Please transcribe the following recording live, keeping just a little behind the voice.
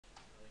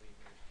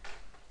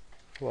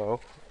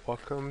Hello,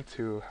 welcome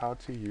to how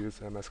to use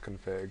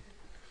Msconfig.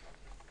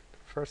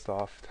 First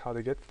off, how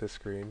to get to this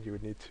screen, you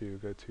would need to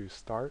go to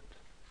Start,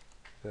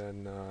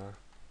 then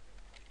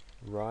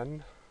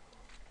Run,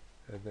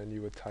 and then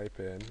you would type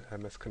in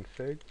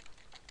msconfig,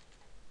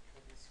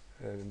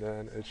 and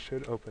then it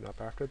should open up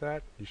after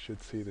that. You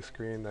should see the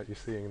screen that you're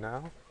seeing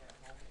now.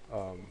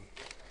 Um,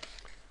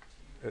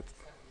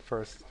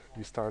 First,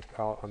 you start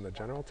out on the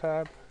General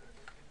tab,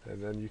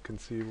 and then you can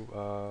see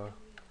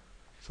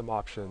some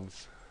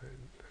options.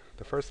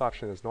 The first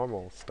option is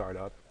Normal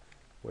Startup,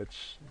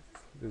 which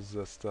is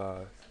just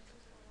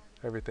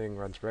everything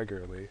runs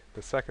regularly.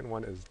 The second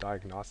one is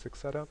Diagnostic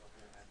Setup,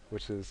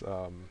 which is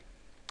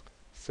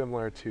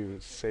similar to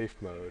Safe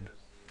Mode.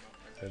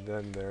 And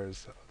then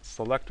there's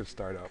Selective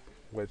Startup,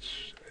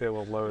 which it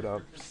will load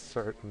up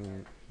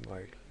certain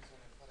like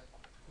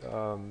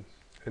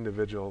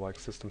individual like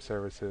system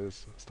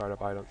services,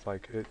 startup items.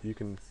 Like you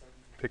can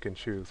pick and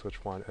choose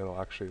which one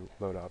it'll actually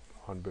load up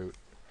on boot.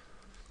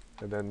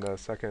 And then the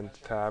second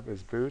tab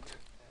is Boot,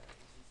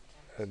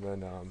 and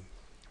then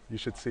you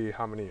should see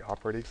how many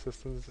operating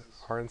systems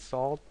are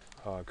installed.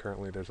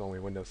 Currently there's only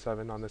Windows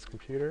 7 on this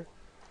computer.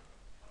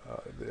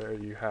 There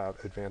you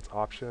have advanced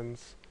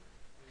options,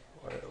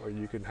 or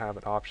you can have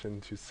an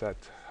option to set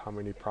how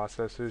many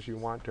processors you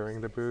want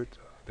during the boot.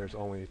 There's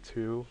only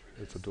two.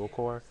 It's a dual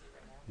core.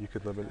 You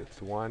could limit it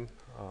to one.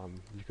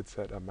 You could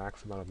set a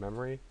max amount of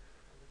memory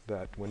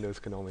that Windows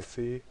can only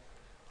see.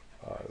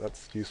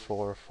 That's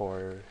useful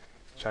for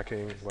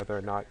checking whether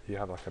or not you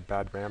have like a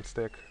bad RAM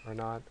stick or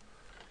not.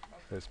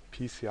 There's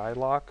PCI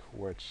lock,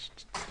 which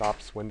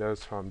stops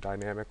Windows from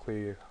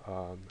dynamically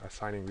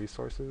assigning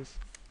resources.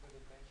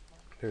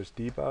 There's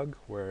debug,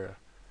 where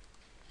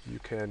you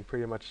can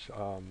pretty much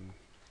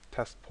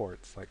test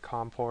ports like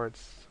COM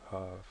ports,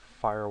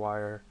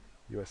 FireWire,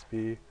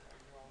 USB.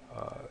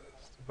 A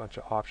bunch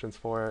of options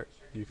for it.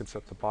 You can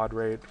set the baud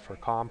rate for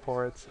COM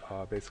ports.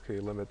 Basically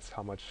limits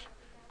how much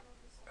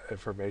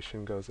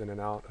information goes in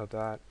and out of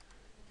that.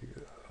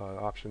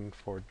 Option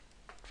for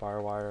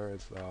FireWire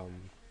is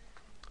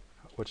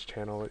which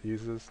channel it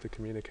uses to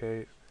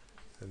communicate.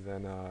 And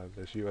then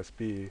there's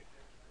USB,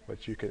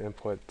 which you can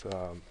input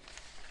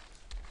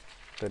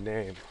the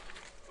name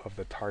of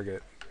the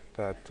target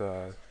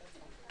that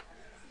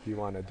you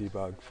want to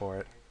debug for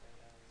it.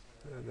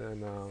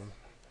 And then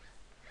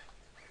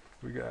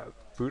we got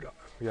boot.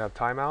 We have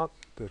timeout.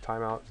 The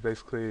timeout is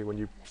basically when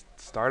you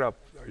start up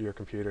your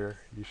computer,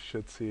 you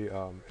should see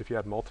if you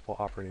have multiple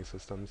operating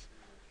systems,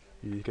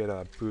 you get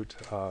a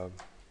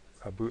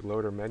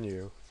bootloader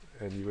menu,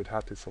 and you would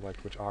have to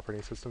select which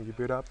operating system you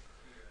boot up.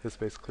 This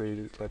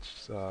basically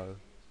lets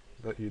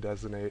let you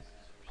designate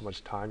how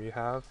much time you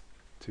have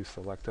to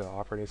select the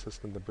operating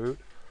system to boot.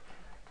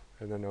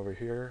 And then over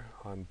here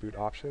on boot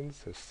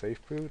options, there's safe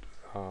boot.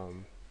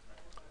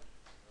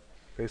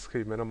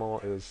 Basically minimal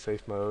is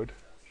safe mode,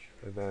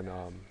 and then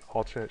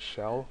alternate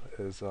shell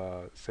is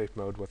safe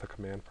mode with a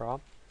command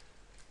prompt.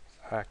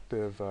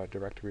 Active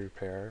directory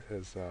repair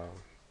is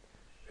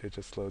it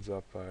just loads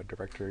up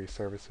directory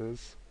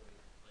services.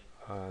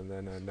 And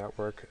then a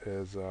network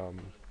is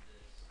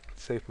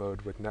safe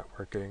mode with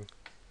networking,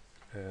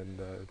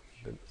 and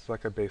it's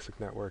like a basic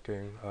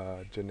networking,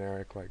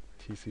 generic like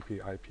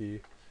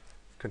TCP/IP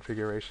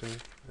configuration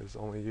is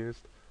only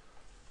used.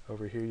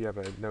 Over here you have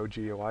a no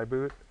GUI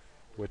boot,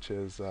 which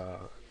is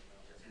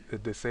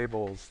it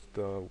disables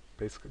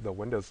basically the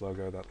Windows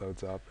logo that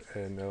loads up,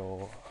 and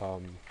it'll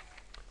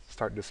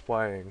start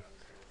displaying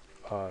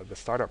the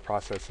startup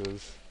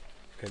processes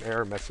and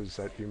error message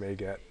that you may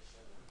get.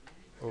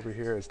 Over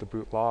here is the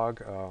boot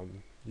log.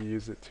 You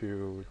use it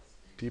to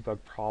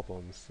debug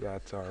problems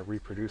that are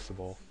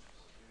reproducible.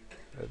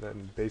 And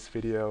then base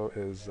video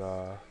is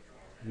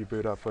you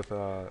boot up with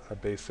a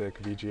basic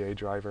VGA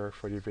driver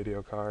for your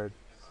video card,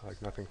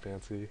 like nothing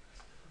fancy.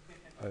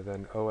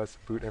 Then OS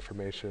boot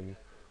information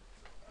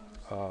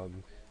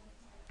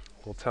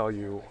will tell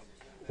you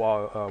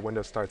while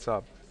Windows starts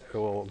up, it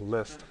will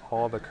list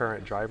all the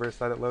current drivers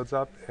that it loads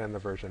up and the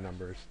version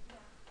numbers.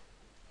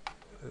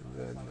 And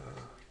then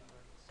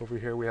over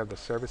here we have the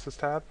Services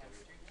tab.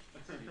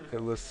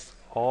 It lists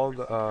all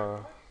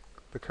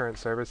the current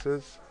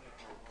services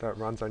that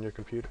runs on your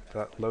computer,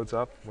 that loads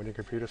up when your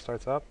computer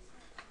starts up.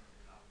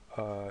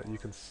 You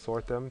can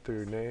sort them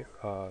through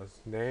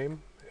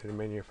name and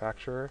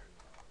manufacturer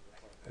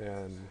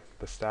and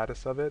the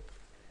status of it.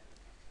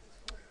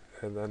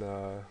 And then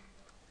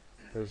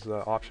there's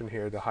the option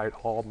here to hide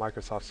all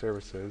Microsoft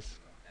services,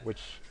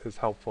 which is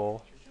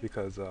helpful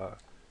because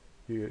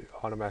you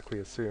automatically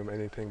assume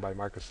anything by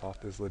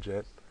Microsoft is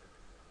legit.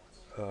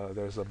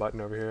 There's a button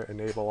over here,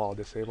 enable all,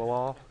 disable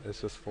all. It's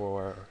just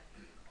for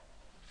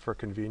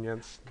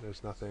convenience.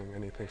 There's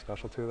anything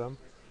special to them.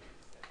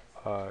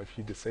 If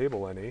you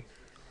disable any,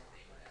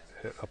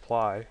 hit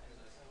apply.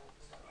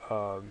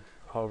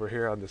 Over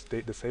here on this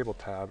date disabled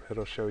tab,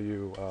 it'll show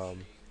you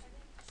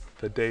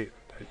the date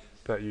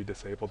that you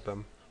disabled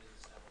them.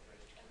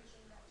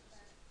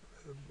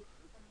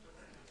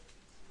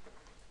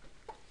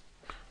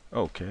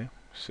 Okay,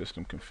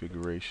 system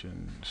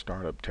configuration,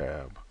 startup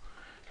tab.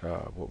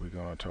 What we're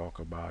going to talk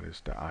about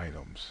is the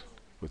items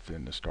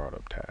within the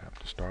startup tab.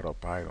 The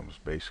startup items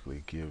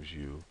basically gives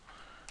you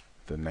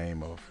the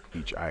name of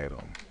each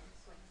item.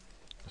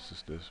 This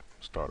is the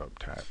startup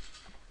tab,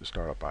 the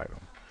startup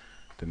item.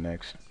 The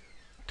next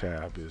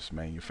tab is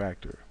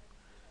manufacturer.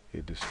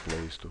 It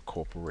displays the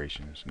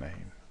corporation's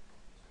name.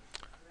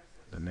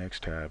 The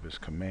next tab is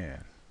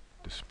command,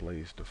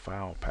 displays the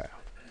file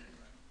path.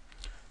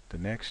 The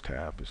next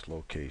tab is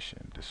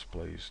location,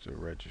 displays the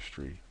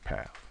registry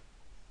path.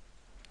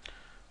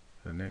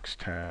 The next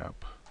tab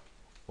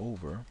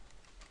over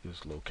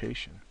is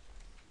location.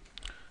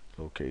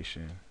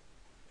 Location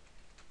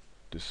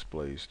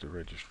displays the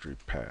registry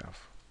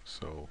path.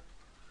 So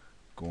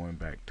going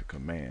back to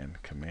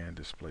command, command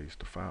displays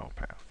the file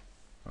path.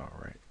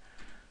 Alright,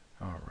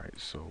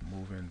 so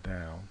moving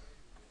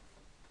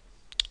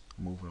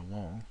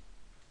along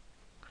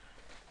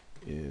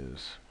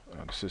is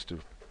the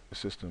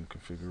system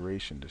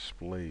configuration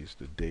displays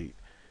the date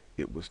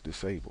it was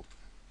disabled.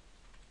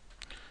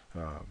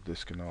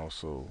 This can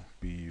also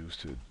be used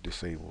to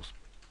disable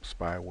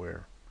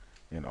spyware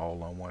and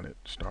all unwanted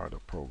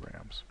startup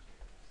programs.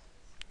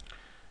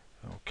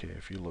 Okay,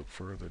 if you look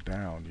further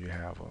down, you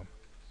have a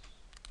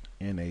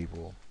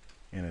enable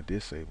and a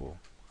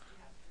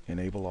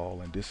enable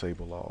all and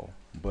disable all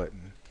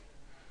button.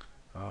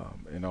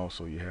 And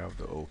also you have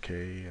the OK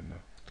and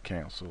the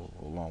cancel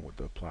along with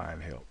the apply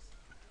and help.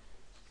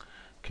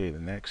 Okay, the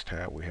next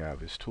tab we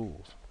have is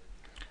tools.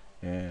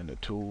 And the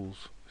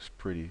tools is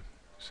pretty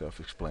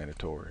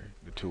self-explanatory.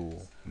 The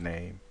tool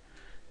name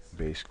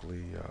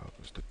basically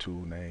is the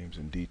tool names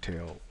and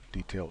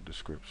detailed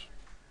description.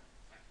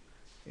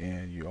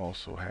 And you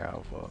also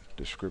have a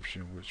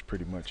description which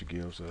pretty much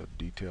gives a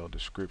detailed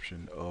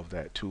description of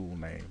that tool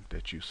name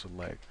that you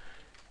select.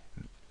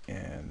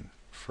 And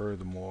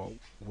furthermore,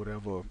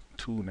 whatever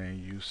tool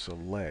name you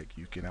select,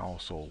 you can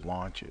also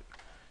launch it.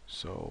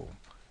 So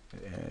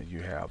and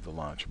you have the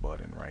launch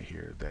button right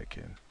here that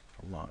can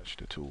launch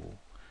the tool.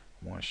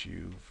 Once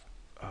you've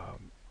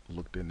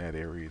looked in that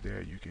area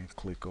there, you can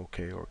click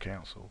OK or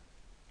cancel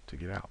to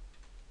get out.